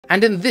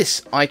And in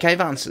this iCave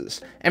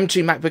Answers,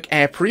 M2 MacBook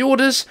Air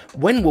pre-orders,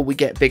 when will we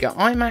get bigger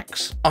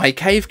iMacs,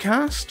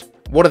 iCaveCast,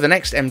 what are the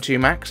next M2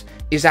 Macs,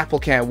 is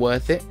AppleCare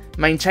worth it,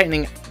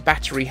 maintaining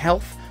battery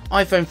health,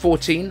 iPhone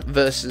 14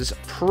 versus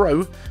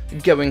Pro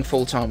going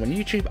full-time on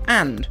YouTube,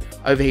 and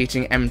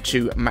overheating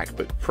M2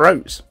 MacBook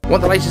Pros.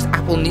 Want the latest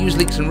Apple news,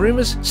 leaks and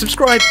rumours?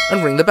 Subscribe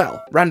and ring the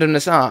bell.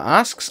 Randomness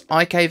asks,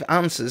 iCave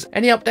Answers,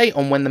 any update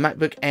on when the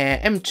MacBook Air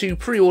M2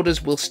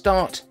 pre-orders will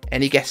start?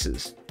 Any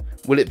guesses?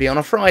 Will it be on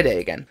a Friday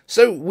again?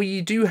 So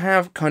we do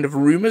have kind of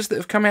rumours that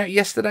have come out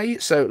yesterday,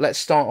 so let's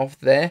start off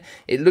there.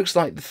 It looks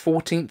like the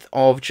 14th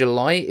of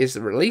July is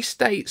the release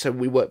date, so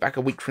we work back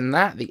a week from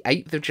that, the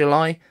 8th of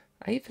July.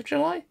 8th of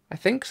July, I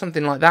think,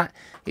 something like that,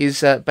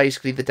 is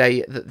basically the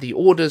day that the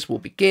orders will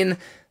begin.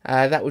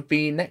 That would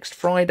be next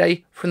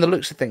Friday from the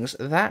looks of things.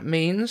 That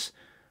means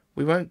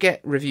we won't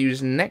get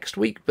reviews next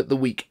week, but the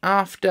week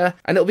after.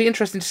 And it'll be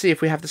interesting to see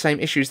if we have the same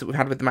issues that we've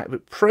had with the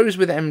MacBook Pros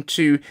with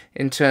M2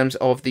 in terms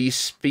of the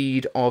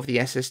speed of the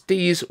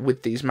SSDs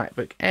with these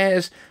MacBook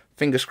Airs.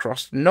 Fingers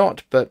crossed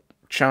not, but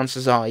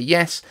chances are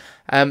yes.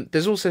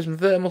 There's also some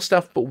thermal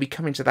stuff, but we'll be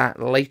coming to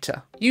that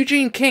later.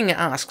 Eugene King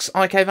asks,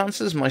 iCave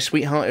Answers, my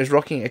sweetheart is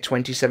rocking a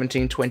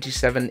 2017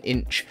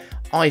 27-inch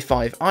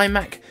i5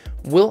 iMac.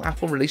 Will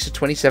Apple release a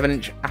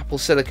 27-inch Apple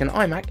Silicon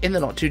iMac in the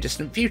not too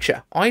distant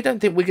future? I don't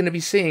think we're going to be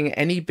seeing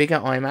any bigger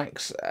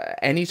iMacs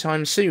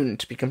anytime soon,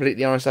 to be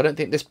completely honest. I don't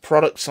think this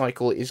product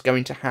cycle is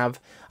going to have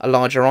a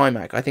larger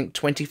iMac. I think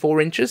 24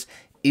 inches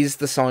is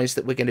the size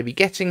that we're going to be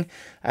getting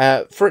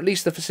for at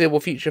least the foreseeable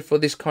future for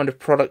this kind of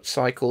product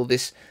cycle,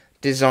 this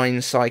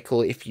design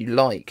cycle, if you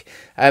like.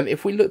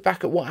 If we look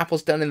back at what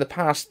Apple's done in the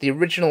past, the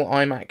original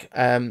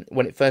iMac,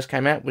 when it first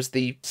came out, was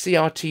the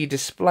CRT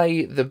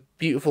display, the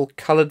beautiful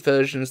coloured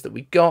versions that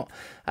we got.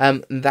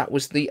 That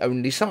was the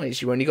only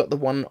size. You only got the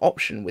one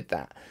option with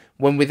that.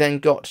 When we then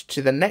got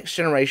to the next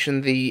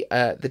generation, the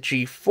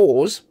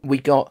G4s, we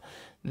got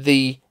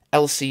the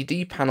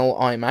LCD panel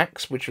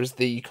iMacs, which was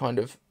the kind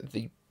of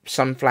the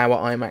sunflower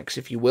iMacs,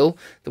 if you will,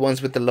 the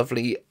ones with the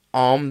lovely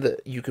arm that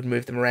you could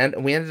move them around,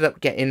 and we ended up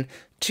getting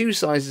two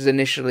sizes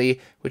initially,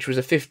 which was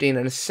a 15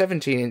 and a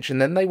 17 inch,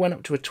 and then they went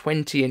up to a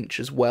 20 inch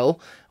as well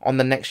on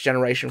the next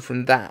generation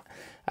from that.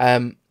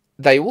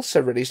 They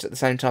also released at the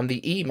same time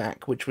the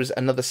eMac, which was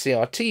another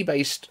CRT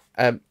based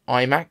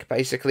iMac.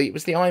 Basically it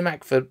was the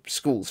iMac for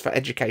schools, for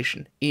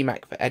education,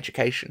 eMac for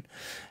education,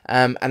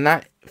 and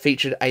that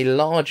featured a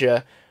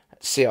larger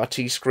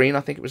CRT screen.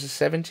 I think it was a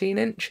 17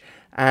 inch,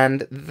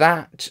 and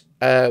that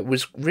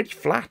was really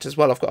flat as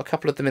well. I've got a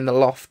couple of them in the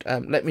loft.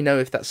 Let me know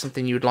if that's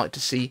something you would like to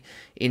see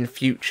in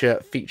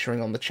future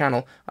featuring on the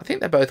channel. I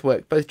think they both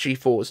work, both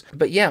G4s.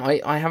 But yeah,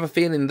 I have a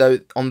feeling though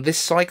on this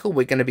cycle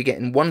we're going to be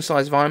getting one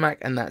size of iMac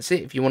and that's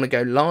it. If you want to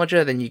go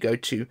larger, then you go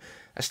to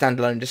a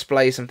standalone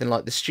display, something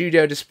like the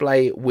Studio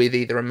display with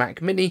either a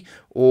Mac Mini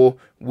or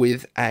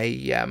with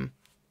a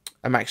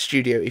Mac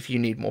Studio if you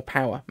need more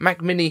power.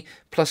 Mac Mini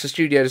plus a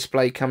Studio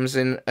display comes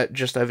in at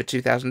just over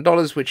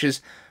 $2,000, which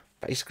is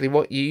basically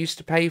what you used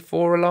to pay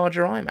for a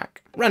larger iMac.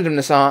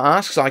 Randomness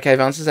asks, iCave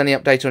Answers, any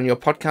update on your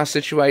podcast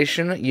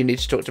situation? You need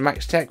to talk to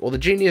Max Tech or the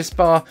Genius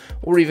Bar,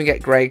 or even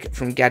get Greg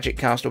from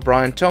GadgetCast or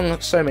Brian Tong.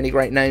 So many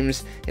great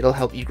names. It'll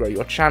help you grow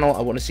your channel.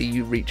 I want to see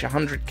you reach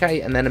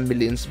 100k and then 1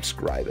 million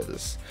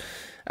subscribers.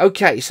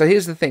 Okay, so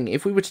here's the thing.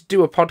 If we were to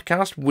do a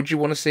podcast, would you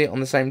want to see it on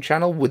the same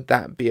channel? Would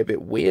that be a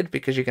bit weird?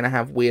 Because you're going to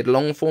have weird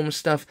long-form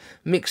stuff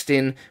mixed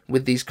in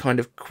with these kind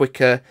of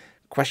quicker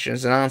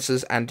questions and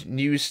answers and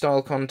news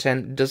style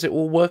content. Does it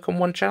all work on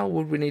one channel?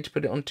 Would we need to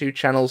put it on two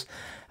channels?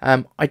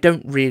 I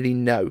don't really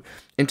know.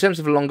 In terms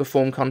of longer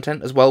form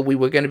content as well, we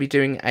were going to be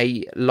doing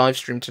a live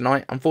stream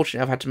tonight.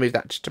 Unfortunately, I've had to move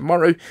that to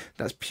tomorrow.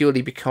 That's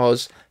purely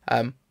because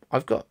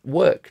I've got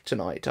work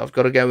tonight. I've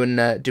got to go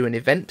and do an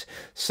event.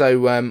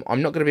 So I'm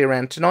not going to be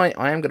around tonight.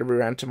 I am going to be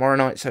around tomorrow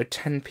night, so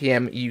 10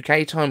 PM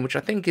UK time, which I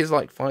think is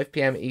like 5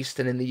 PM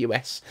Eastern in the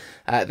US.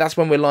 That's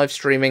when we're live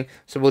streaming,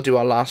 so we'll do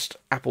our last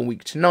Apple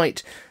week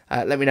tonight.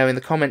 Let me know in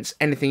the comments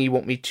anything you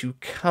want me to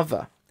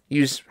cover.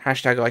 Use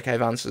hashtag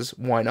iCaveAnswers,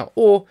 why not?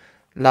 Or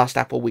last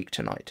Apple week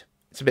tonight.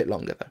 It's a bit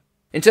longer though.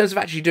 In terms of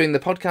actually doing the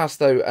podcast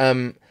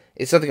though,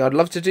 it's something I'd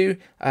love to do.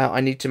 I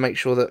need to make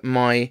sure that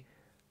my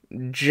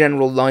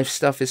general life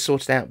stuff is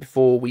sorted out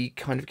before we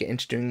kind of get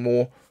into doing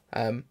more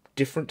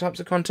different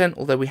types of content,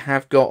 although we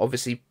have got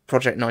obviously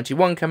Project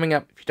 91 coming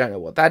up. If you don't know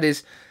what that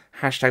is,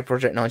 hashtag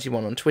Project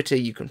 91 on Twitter,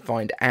 you can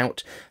find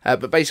out.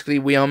 But basically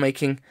we are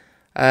making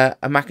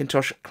a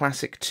Macintosh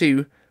Classic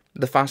 2,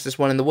 the fastest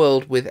one in the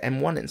world, with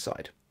M1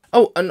 inside.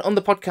 Oh, and on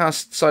the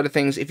podcast side of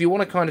things, if you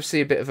want to kind of see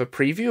a bit of a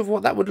preview of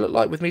what that would look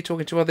like with me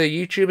talking to other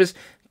YouTubers,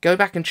 go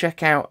back and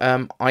check out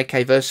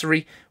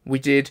iCaveAnswers. We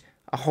did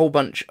a whole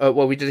bunch,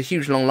 well, we did a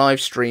huge long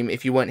live stream.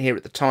 If you weren't here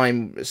at the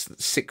time, it's a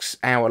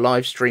 6-hour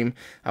live stream,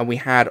 and we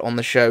had on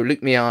the show Luke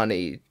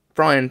Miani,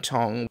 Brian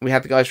Tong, we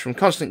had the guys from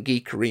Constant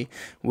Geekery,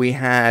 we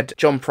had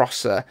John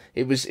Prosser.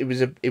 It was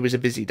a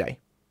busy day.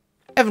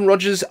 Evan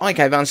Rodgers,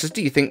 iCaveAnswers,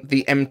 do you think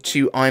the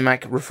M2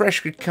 iMac refresh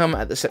could come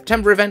at the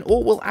September event,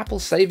 or will Apple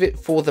save it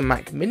for the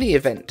Mac Mini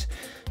event?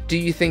 Do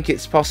you think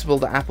it's possible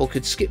that Apple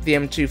could skip the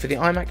M2 for the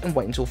iMac and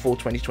wait until fall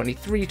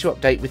 2023 to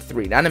update with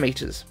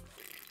 3nm?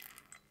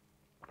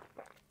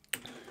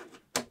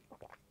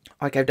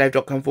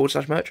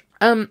 iCaveDave.com/merch.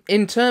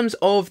 In terms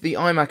of the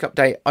iMac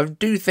update, I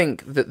do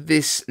think that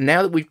this,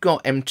 now that we've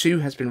got M2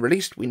 has been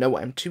released, we know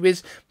what M2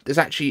 is, there's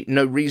actually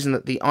no reason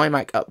that the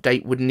iMac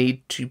update would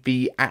need to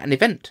be at an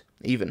event,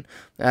 even,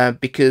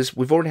 because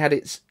we've already had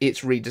its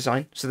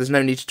redesign, so there's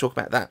no need to talk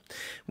about that.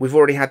 We've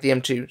already had the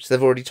M2, so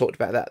they've already talked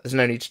about that. There's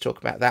no need to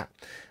talk about that.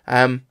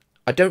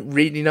 I don't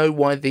really know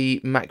why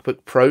the MacBook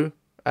Pro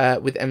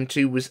with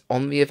M2 was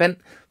on the event.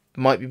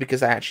 Might be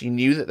because they actually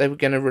knew that they were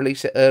going to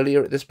release it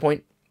earlier at this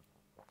point.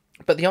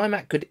 But the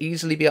iMac could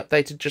easily be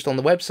updated just on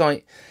the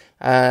website.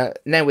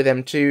 Now with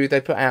M2, they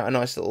put out a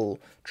nice little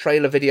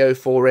trailer video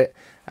for it.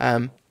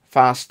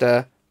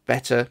 Faster,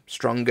 better,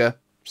 stronger,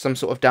 some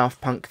sort of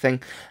Daft Punk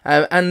thing.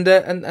 And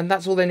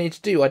that's all they need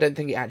to do. I don't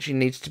think it actually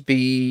needs to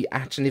be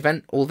at an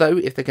event. Although,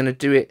 if they're going to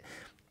do it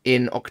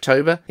in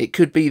October, it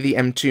could be the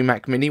M2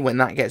 Mac Mini when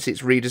that gets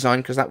its redesign,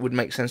 because that would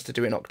make sense to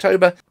do in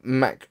October.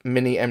 Mac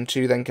Mini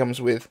M2 then comes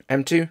with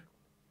M2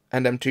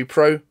 and M2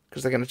 Pro,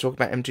 because they're going to talk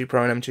about M2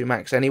 Pro and M2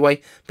 Max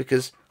anyway,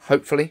 because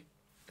hopefully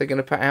they're going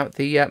to put out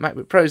the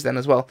MacBook Pros then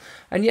as well.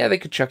 And yeah, they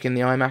could chuck in the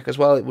iMac as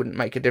well. It wouldn't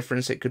make a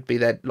difference. It could be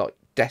their like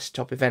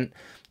desktop event.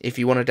 If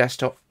you want a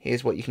desktop,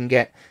 here's what you can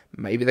get.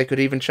 Maybe they could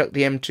even chuck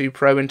the M2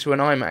 Pro into an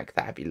iMac.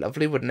 That'd be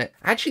lovely, wouldn't it?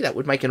 Actually, that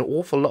would make an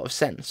awful lot of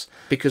sense,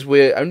 because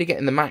we're only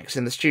getting the Macs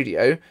in the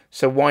studio,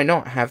 so why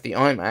not have the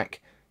iMac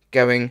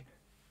going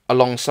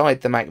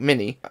alongside the Mac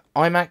Mini?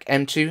 iMac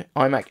M2,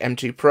 iMac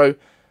M2 Pro,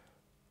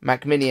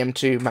 Mac Mini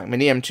M2, Mac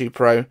Mini M2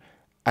 Pro,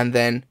 and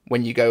then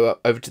when you go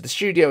over to the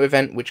studio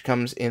event, which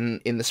comes in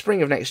the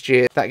spring of next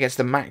year, that gets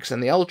the Max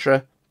and the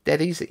Ultra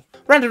dead easy.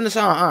 Randomness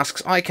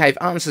asks,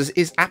 iCaveAnswers,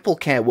 is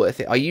AppleCare worth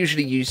it? I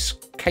usually use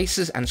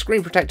cases and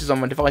screen protectors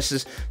on my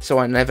devices, so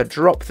I never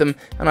drop them,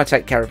 and I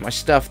take care of my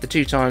stuff. The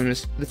two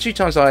times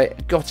I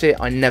got it,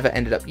 I never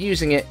ended up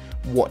using it.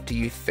 What do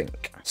you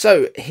think?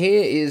 So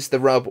here is the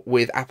rub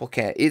with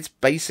AppleCare. It's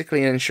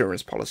basically an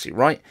insurance policy,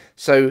 right?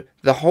 So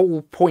the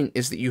whole point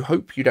is that you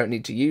hope you don't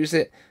need to use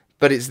it,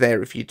 but it's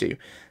there if you do.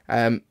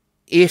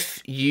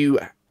 If you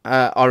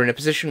are in a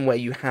position where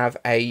you have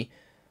a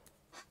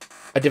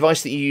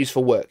device that you use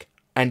for work,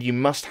 and you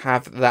must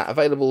have that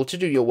available to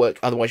do your work,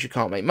 otherwise you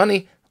can't make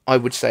money, I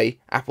would say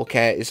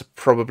AppleCare is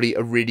probably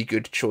a really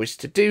good choice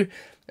to do.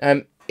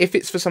 If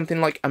it's for something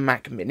like a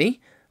Mac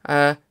Mini,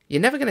 you're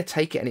never going to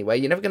take it anywhere,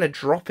 you're never going to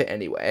drop it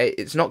anywhere,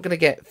 it's not going to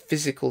get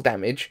physical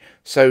damage,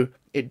 so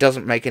it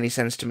doesn't make any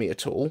sense to me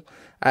at all.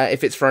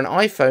 If it's for an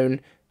iPhone,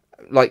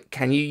 like,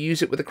 can you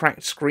use it with a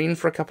cracked screen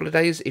for a couple of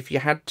days? If you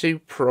had to,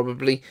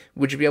 probably.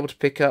 Would you be able to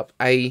pick up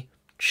a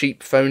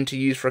cheap phone to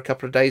use for a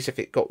couple of days if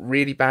it got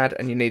really bad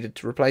and you needed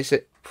to replace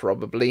it?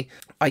 Probably.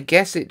 I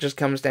guess it just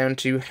comes down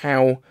to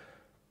how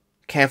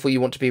careful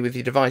you want to be with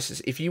your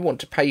devices. If you want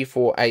to pay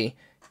for a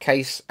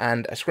case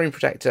and a screen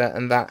protector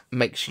and that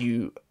makes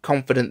you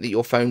confident that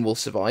your phone will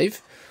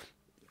survive,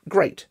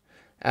 great.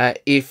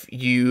 If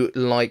you,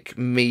 like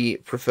me,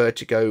 prefer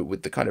to go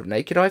with the kind of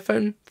naked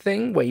iPhone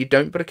thing where you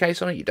don't put a case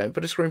on it, you don't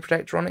put a screen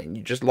protector on it, and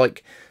you just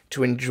like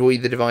to enjoy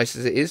the device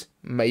as it is,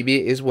 maybe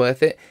it is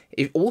worth it.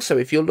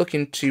 If you're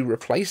looking to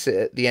replace it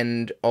at the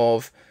end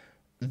of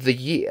the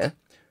year,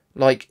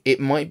 like, it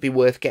might be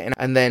worth getting,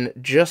 and then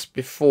just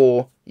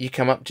before you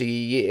come up to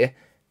your year,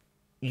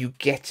 you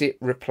get it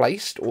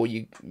replaced, or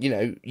you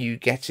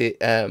get it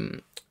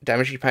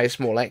damaged, you pay a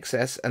small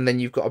excess, and then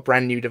you've got a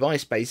brand new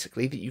device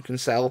basically that you can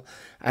sell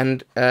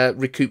and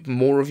recoup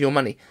more of your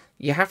money.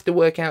 You have to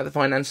work out the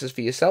finances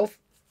for yourself,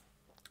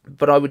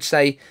 but I would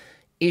say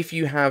if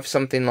you have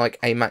something like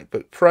a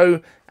MacBook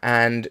Pro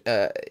and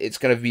it's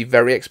going to be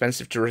very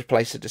expensive to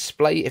replace a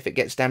display if it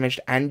gets damaged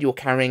and you're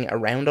carrying it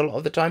around a lot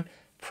of the time,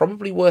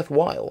 probably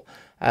worthwhile.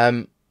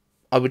 I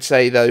would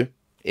say though,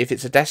 if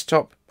it's a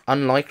desktop,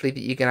 unlikely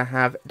that you're going to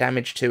have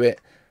damage to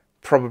it,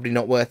 probably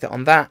not worth it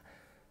on that.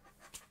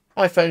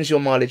 iPhones, your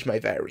mileage may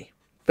vary,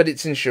 but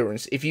it's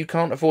insurance. If you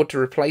can't afford to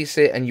replace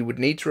it and you would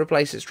need to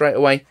replace it straight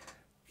away,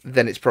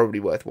 then it's probably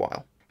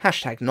worthwhile.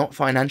 Hashtag not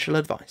financial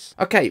advice.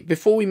 Okay,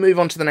 before we move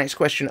on to the next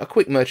question, a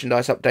quick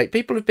merchandise update.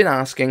 People have been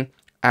asking,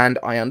 and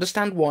I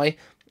understand why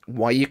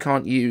you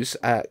can't use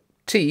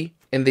tea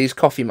in these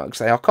coffee mugs.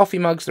 They are coffee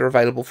mugs. They're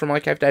available from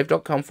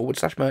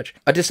iCaveDave.com/merch.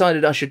 I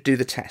decided I should do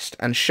the test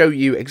and show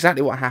you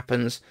exactly what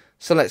happens,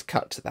 so let's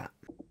cut to that.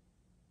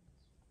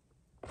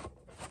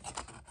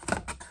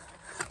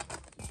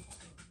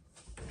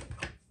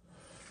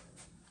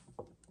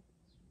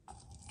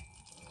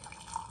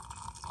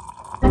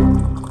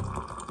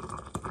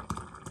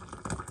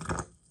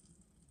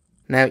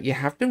 Now, you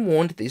have been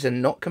warned, these are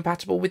not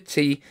compatible with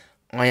tea.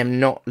 I am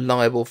not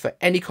liable for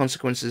any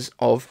consequences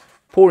of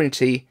pouring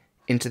tea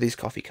into these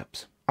coffee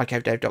cups.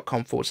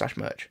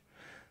 iCaveDave.com/merch.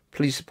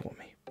 Please support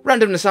me.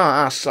 Randomness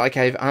asks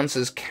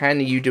iCaveAnswers, can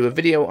you do a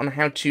video on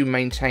how to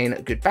maintain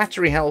good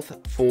battery health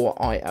for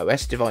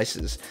iOS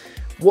devices?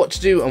 What to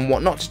do and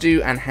what not to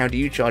do, and how do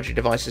you charge your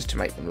devices to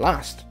make them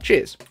last?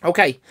 Cheers.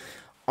 Okay,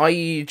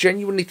 I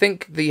genuinely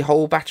think the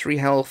whole battery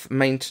health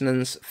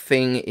maintenance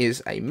thing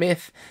is a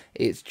myth.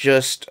 It's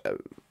just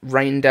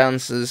rain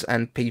dancers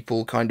and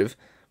people kind of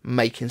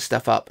making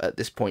stuff up at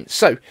this point.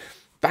 So,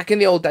 back in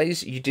the old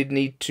days, you did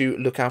need to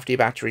look after your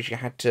batteries. You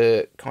had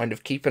to kind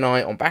of keep an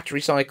eye on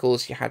battery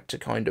cycles. You had to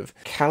kind of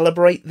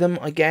calibrate them,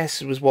 I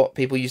guess, was what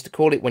people used to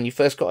call it. When you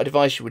first got a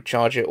device, you would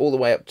charge it all the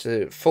way up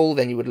to full,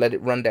 then you would let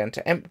it run down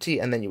to empty,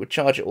 and then you would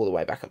charge it all the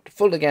way back up to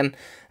full again.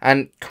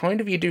 And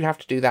kind of you do have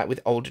to do that with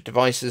older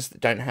devices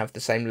that don't have the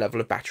same level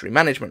of battery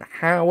management.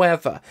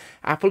 However,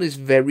 Apple is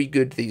very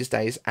good these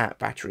days at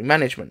battery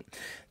management.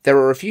 There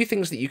are a few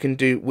things that you can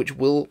do which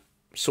will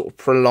sort of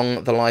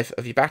prolong the life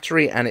of your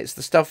battery, and it's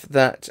the stuff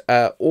that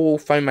all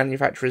phone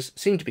manufacturers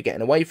seem to be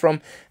getting away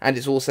from, and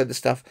it's also the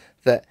stuff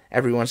that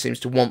everyone seems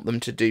to want them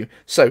to do.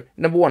 So,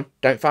 number one,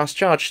 don't fast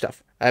charge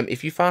stuff.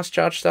 If you fast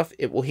charge stuff,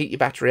 it will heat your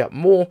battery up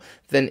more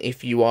than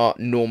if you are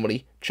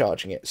normally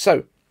charging it.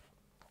 So,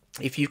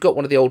 if you've got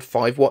one of the old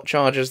 5-watt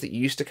chargers that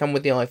used to come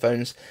with the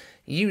iPhones,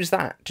 use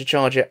that to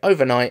charge it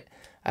overnight.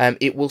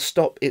 It will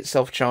stop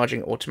itself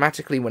charging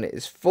automatically when it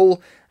is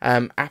full.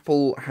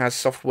 Apple has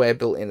software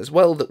built in as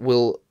well that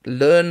will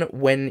learn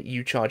when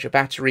you charge a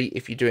battery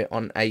if you do it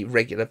on a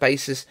regular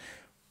basis.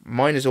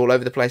 Mine is all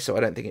over the place, so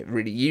I don't think it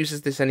really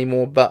uses this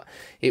anymore, but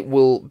it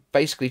will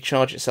basically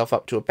charge itself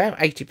up to about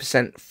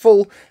 80%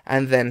 full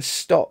and then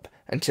stop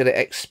until it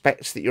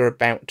expects that you're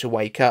about to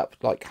wake up.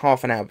 Like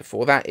half an hour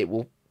before that, it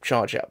will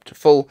charge it up to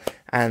full,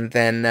 and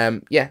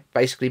then yeah,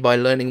 basically by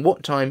learning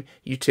what time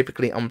you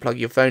typically unplug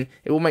your phone,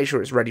 it will make sure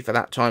it's ready for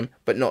that time,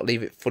 but not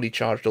leave it fully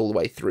charged all the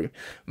way through.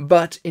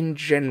 But in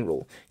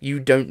general, you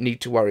don't need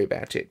to worry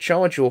about it.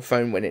 Charge your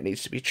phone when it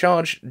needs to be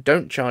charged,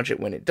 don't charge it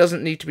when it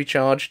doesn't need to be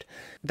charged.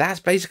 That's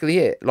basically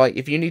it. Like,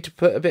 if you need to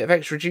put a bit of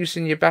extra juice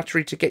in your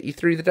battery to get you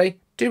through the day,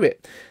 do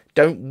it.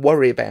 Don't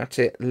worry about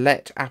it.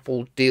 Let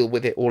Apple deal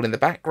with it all in the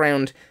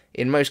background.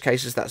 In most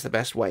cases, that's the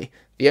best way.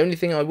 The only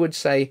thing I would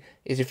say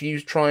is if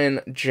you try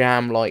and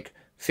jam like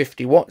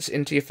 50 watts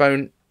into your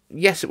phone,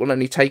 yes, it will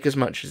only take as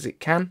much as it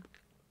can,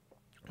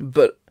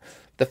 but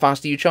the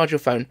faster you charge your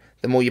phone,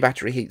 the more your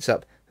battery heats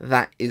up.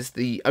 That is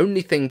the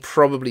only thing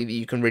probably that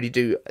you can really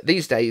do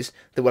these days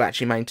that will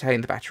actually maintain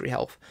the battery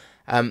health.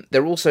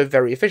 They're also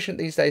very efficient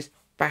these days.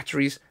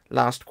 Batteries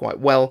last quite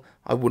well.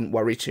 I wouldn't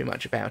worry too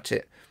much about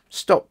it.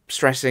 Stop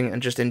stressing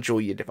and just enjoy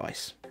your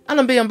device.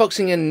 Alan B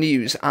Unboxing and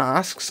News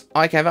asks,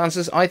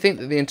 iCaveAnswers, I think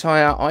that the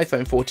entire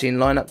iPhone 14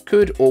 lineup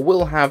could or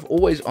will have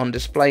always on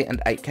display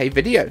and 8K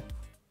video.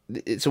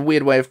 It's a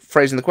weird way of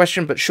phrasing the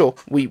question, but sure,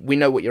 we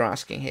know what you're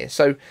asking here.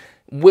 So,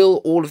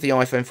 will all of the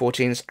iPhone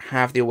 14s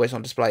have the always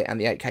on display and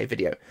the 8K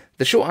video?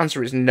 The short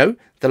answer is no.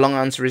 The long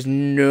answer is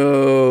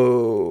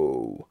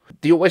no.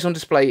 The always on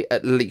display,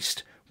 at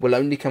least, will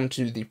only come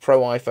to the Pro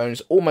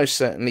iPhones almost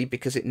certainly,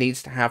 because it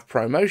needs to have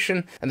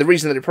ProMotion, and the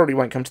reason that it probably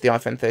won't come to the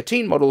iPhone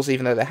 13 models,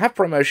 even though they have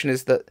ProMotion,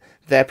 is that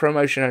their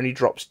ProMotion only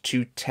drops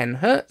to 10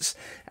 Hz,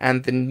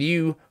 and the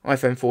new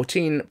iPhone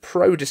 14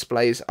 Pro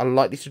displays are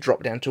likely to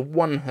drop down to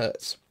 1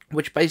 Hz,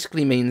 which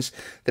basically means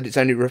that it's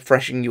only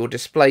refreshing your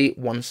display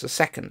once a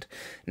second.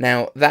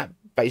 Now, that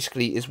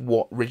basically is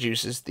what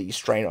reduces the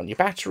strain on your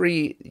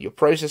battery. Your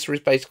processor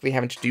is basically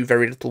having to do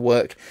very little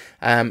work,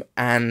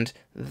 and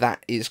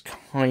that is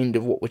kind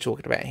of what we're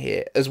talking about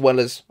here, as well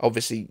as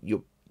obviously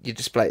your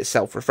display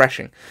itself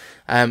refreshing.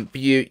 But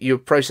your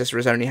processor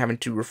is only having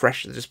to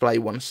refresh the display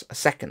once a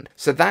second.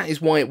 So that is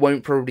why it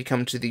won't probably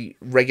come to the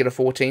regular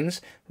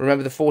 14s.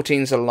 Remember, the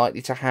 14s are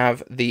likely to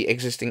have the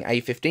existing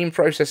A15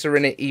 processor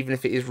in it, even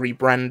if it is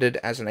rebranded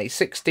as an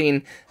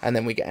A16, and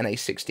then we get an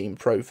A16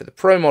 Pro for the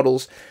Pro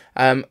models.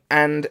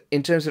 And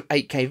in terms of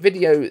 8K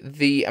video,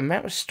 the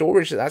amount of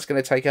storage that that's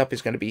going to take up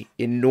is going to be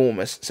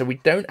enormous. So we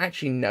don't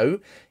actually know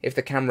if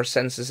the camera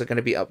sensors are going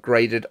to be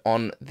upgraded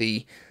on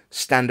the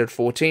standard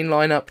 14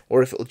 lineup,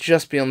 or if it'll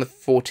just be on the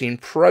 14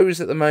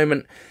 Pros at the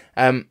moment.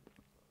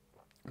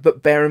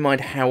 But bear in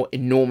mind how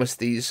enormous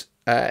these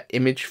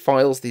image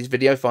files, these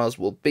video files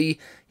will be.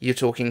 You're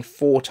talking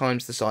 4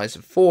 times the size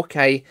of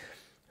 4K.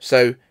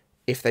 So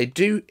if they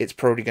do, it's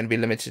probably going to be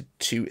limited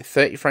to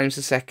 30 frames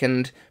a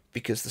second,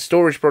 because the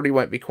storage probably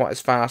won't be quite as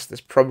fast.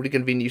 There's probably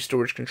going to be new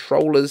storage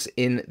controllers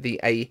in the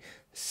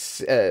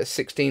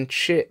A16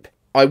 chip.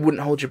 I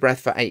wouldn't hold your breath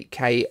for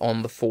 8K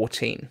on the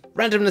 14.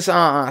 Randomness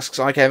asks,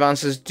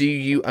 iCaveAnswers, do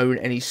you own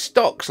any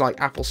stocks,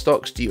 like Apple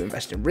stocks? Do you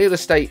invest in real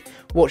estate?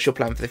 What's your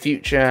plan for the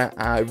future?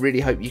 I really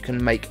hope you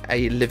can make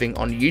a living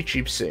on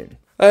YouTube soon.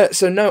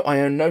 So no,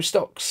 I own no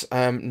stocks.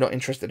 Not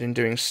interested in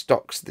doing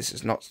stocks. This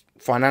is not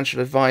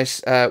financial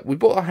advice. We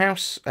bought a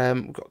house.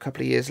 We've got a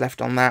couple of years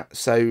left on that.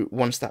 So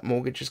once that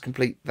mortgage is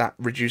complete, that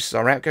reduces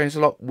our outgoings a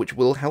lot, which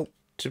will help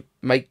to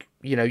make,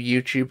 you know,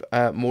 YouTube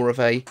more of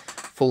a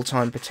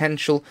full-time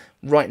potential.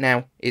 Right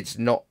now, it's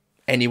not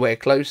anywhere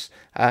close.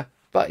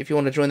 But if you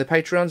want to join the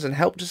Patreons and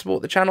help to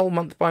support the channel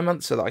month by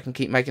month so that I can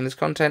keep making this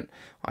content,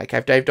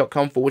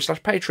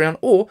 iCaveDave.com/Patreon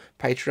or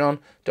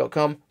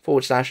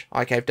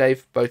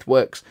patreon.com/iCaveDave. Both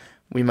works.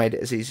 We made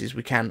it as easy as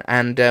we can.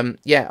 And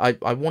yeah,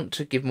 I want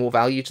to give more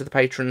value to the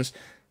patrons.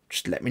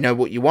 Just let me know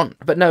what you want.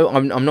 But no,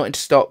 I'm not into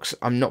stocks.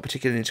 I'm not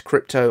particularly into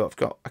crypto. I've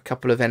got a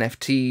couple of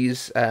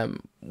NFTs,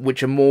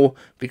 which are more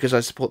because I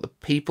support the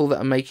people that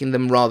are making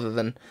them rather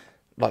than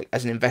like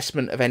as an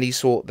investment of any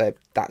sort.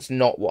 That's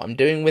not what I'm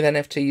doing with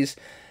NFTs.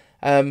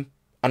 And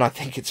I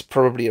think it's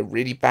probably a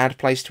really bad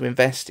place to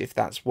invest if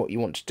that's what you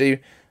want to do.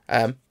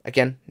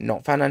 Again,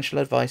 not financial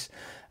advice.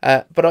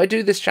 But I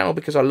do this channel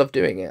because I love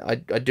doing it. I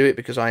do it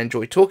because I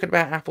enjoy talking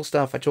about Apple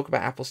stuff. I talk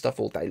about Apple stuff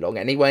all day long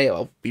anyway.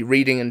 I'll be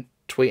reading and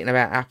tweeting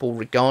about Apple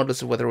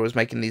regardless of whether I was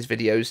making these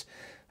videos.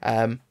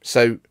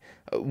 So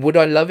would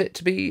I love it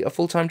to be a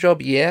full-time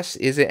job? Yes.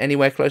 Is it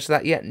anywhere close to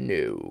that yet?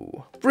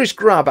 No. Bruce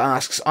Grubb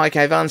asks,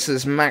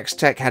 iCaveAnswers, Max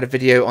Tech had a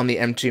video on the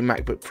M2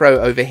 MacBook Pro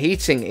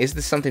overheating. Is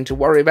this something to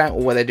worry about,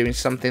 or were they doing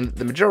something that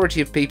the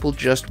majority of people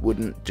just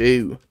wouldn't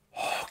do?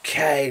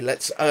 Okay,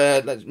 let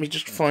me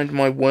just find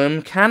my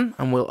worm can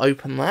and we'll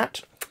open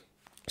that.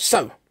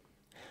 So,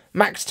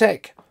 Max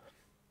Tech,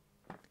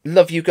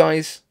 love you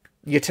guys.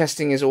 Your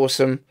testing is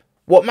awesome.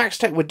 What Max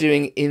Tech were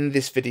doing in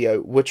this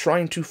video were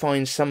trying to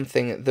find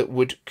something that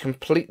would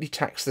completely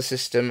tax the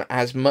system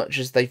as much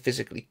as they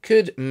physically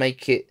could,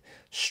 make it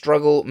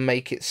struggle,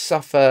 make it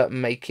suffer,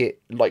 make it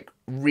like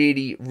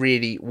really,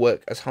 really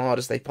work as hard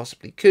as they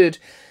possibly could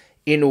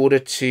in order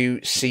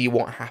to see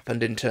what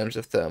happened in terms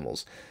of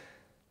thermals.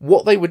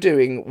 What they were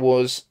doing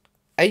was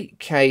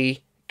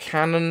 8K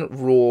Canon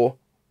RAW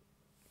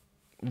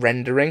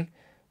rendering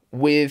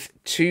with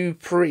two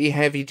pretty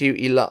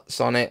heavy-duty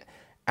LUTs on it,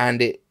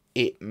 and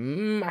it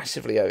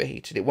massively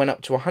overheated. It went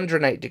up to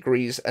 108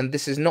 degrees, and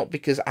this is not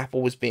because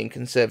Apple was being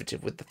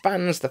conservative with the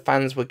fans. The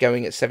fans were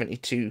going at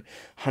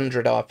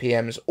 7200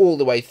 RPMs all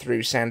the way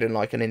through, sounding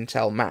like an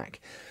Intel Mac.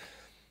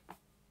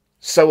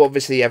 So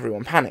obviously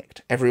everyone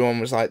panicked.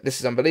 Everyone was like, this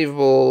is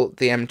unbelievable.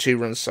 The M2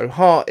 runs so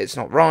hot. It's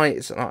not right.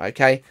 It's not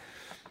okay.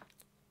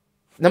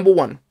 Number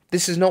one,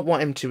 this is not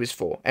what M2 is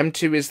for.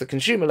 M2 is the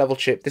consumer level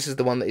chip. This is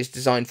the one that is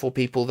designed for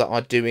people that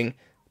are doing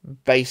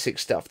basic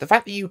stuff. The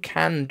fact that you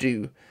can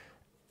do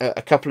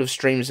a couple of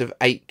streams of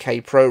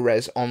 8K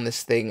ProRes on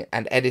this thing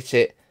and edit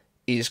it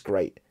is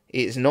great.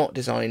 It is not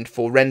designed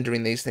for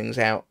rendering these things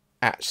out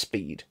at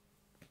speed.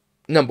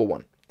 Number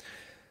one.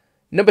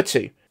 Number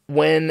two.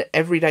 When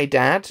Everyday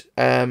Dad,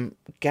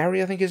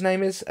 Gary I think his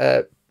name is,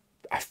 a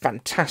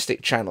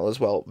fantastic channel as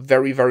well,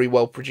 very, very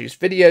well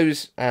produced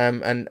videos,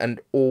 and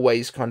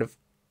always kind of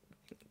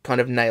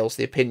nails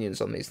the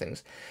opinions on these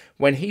things.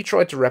 When he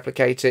tried to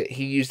replicate it,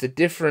 he used a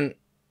different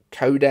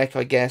codec,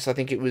 I guess. I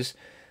think it was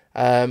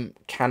Canon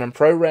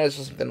ProRes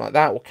or something like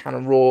that, or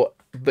Canon RAW,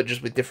 but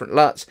just with different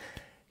LUTs.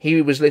 He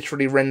was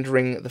literally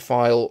rendering the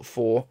file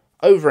for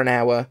over an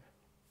hour.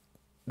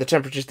 The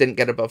temperatures didn't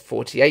get above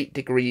 48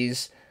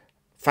 degrees.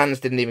 Fans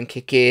didn't even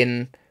kick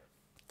in.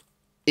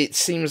 It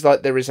seems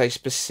like there is a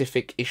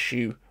specific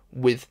issue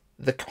with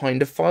the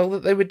kind of file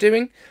that they were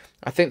doing.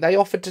 I think they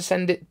offered to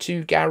send it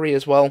to Gary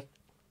as well,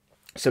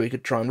 so he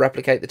could try and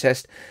replicate the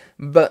test.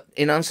 But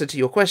in answer to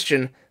your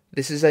question,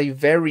 this is a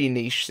very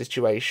niche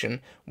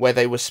situation where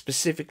they were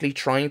specifically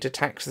trying to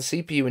tax the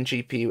CPU and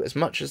GPU as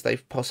much as they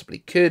possibly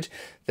could.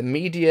 The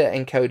media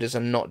encoders are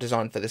not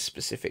designed for this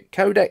specific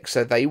codec,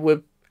 so they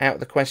were out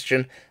of the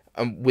question.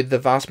 With the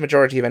vast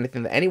majority of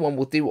anything that anyone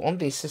will do on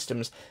these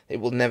systems,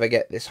 it will never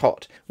get this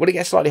hot. Will it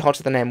get slightly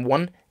hotter than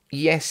M1?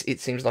 Yes,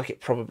 it seems like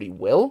it probably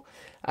will,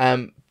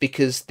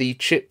 because the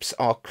chips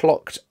are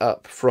clocked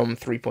up from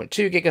 3.2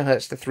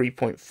 GHz to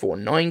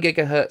 3.49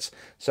 GHz,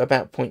 so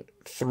about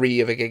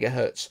 0.3 of a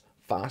gigahertz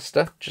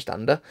faster, just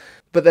under.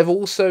 But they've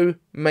also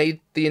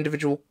made the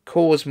individual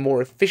cores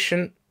more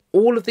efficient.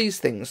 All of these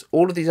things,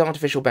 all of these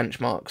artificial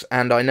benchmarks,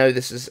 and I know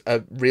this is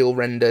a real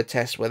render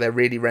test where they're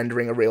really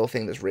rendering a real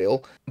thing that's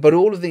real, but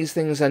all of these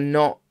things are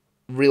not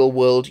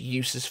real-world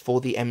uses for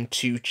the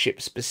M2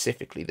 chip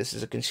specifically. This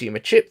is a consumer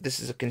chip,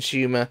 this is a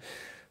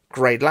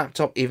consumer-grade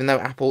laptop, even though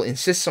Apple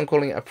insists on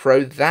calling it a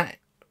Pro. That,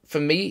 for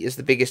me, is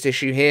the biggest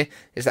issue here,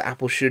 is that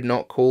Apple should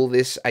not call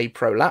this a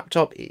Pro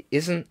laptop. It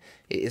isn't.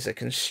 It is a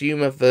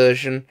consumer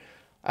version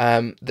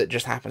that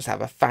just happens to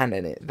have a fan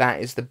in it.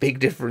 That is the big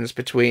difference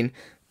between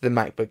the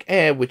MacBook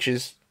Air, which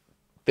is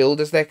billed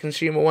as their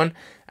consumer one,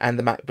 and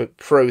the MacBook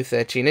Pro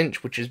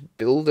 13-inch, which is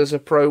billed as a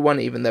Pro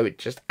one, even though it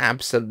just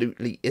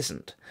absolutely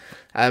isn't.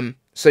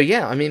 So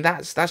yeah, I mean,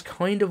 that's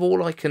kind of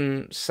all I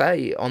can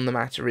say on the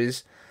matter.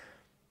 Is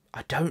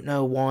I don't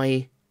know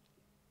why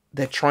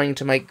they're trying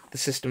to make the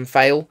system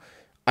fail.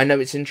 I know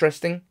it's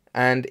interesting,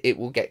 and it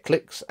will get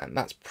clicks, and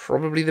that's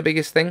probably the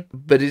biggest thing,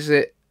 but is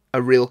it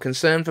a real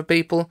concern for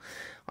people?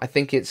 I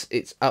think it's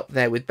up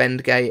there with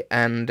Bendgate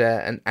and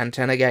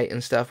AntennaGate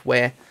and stuff,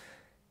 where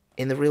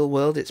in the real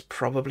world it's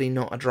probably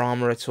not a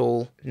drama at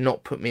all,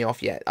 not put me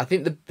off yet. I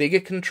think the bigger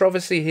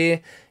controversy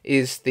here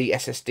is the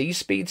SSD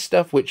speed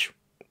stuff, which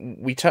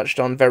we touched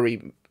on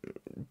very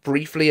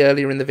briefly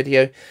earlier in the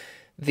video.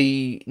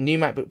 the new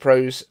MacBook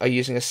Pros are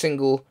using a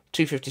single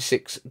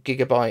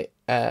 256GB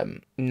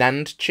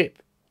NAND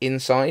chip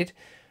inside,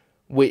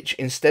 which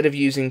instead of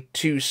using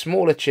two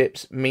smaller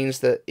chips means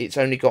that it's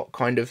only got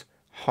kind of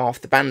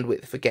half the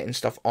bandwidth for getting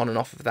stuff on and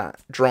off of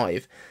that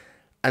drive,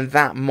 and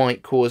that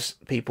might cause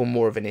people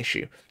more of an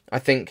issue. I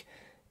think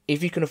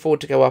if you can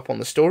afford to go up on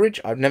the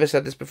storage, I've never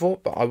said this before,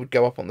 but I would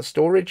go up on the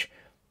storage,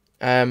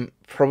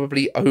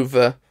 probably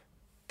over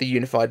the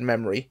unified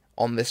memory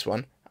on this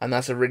one, and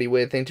that's a really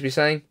weird thing to be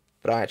saying,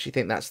 but I actually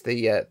think that's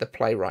the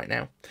play right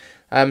now.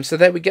 So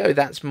there we go.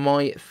 That's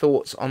my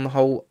thoughts on the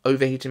whole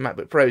overheating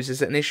MacBook Pros.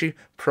 Is it an issue?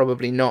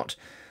 Probably not.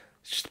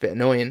 It's just a bit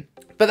annoying.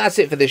 But that's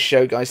it for this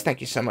show, guys.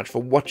 Thank you so much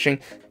for watching.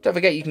 Don't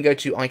forget you can go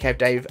to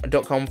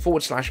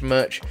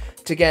icavedave.com/merch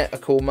to get a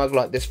cool mug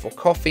like this for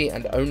coffee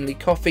and only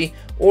coffee,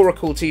 or a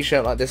cool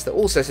t-shirt like this that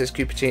also says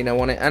Cupertino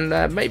on it.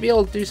 And maybe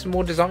I'll do some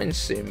more designs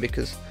soon,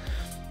 because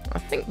I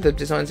think the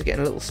designs are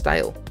getting a little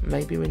stale.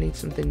 Maybe we need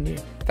something new.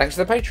 Thanks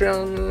to the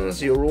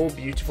Patreons. You're all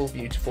beautiful,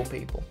 beautiful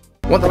people.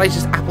 Want the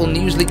latest Apple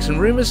news, leaks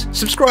and rumours?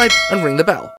 Subscribe and ring the bell.